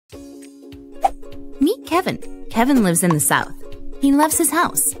Meet Kevin. Kevin lives in the South. He loves his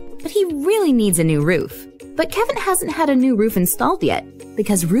house, but he really needs a new roof. But Kevin hasn't had a new roof installed yet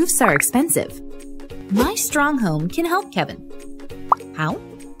because roofs are expensive. MyStrongHome can help Kevin. How?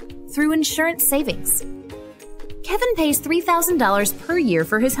 Through insurance savings. Kevin pays $3,000 per year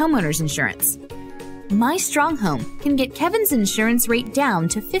for his homeowner's insurance. MyStrongHome can get Kevin's insurance rate down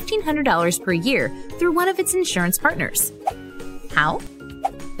to $1,500 per year through one of its insurance partners. How?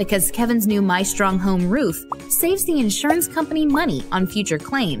 Because Kevin's new MyStrongHome roof saves the insurance company money on future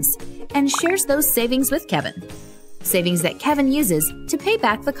claims and shares those savings with Kevin. Savings that Kevin uses to pay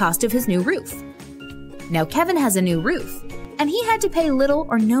back the cost of his new roof. Now Kevin has a new roof, and he had to pay little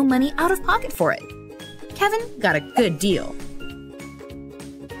or no money out of pocket for it. Kevin got a good deal.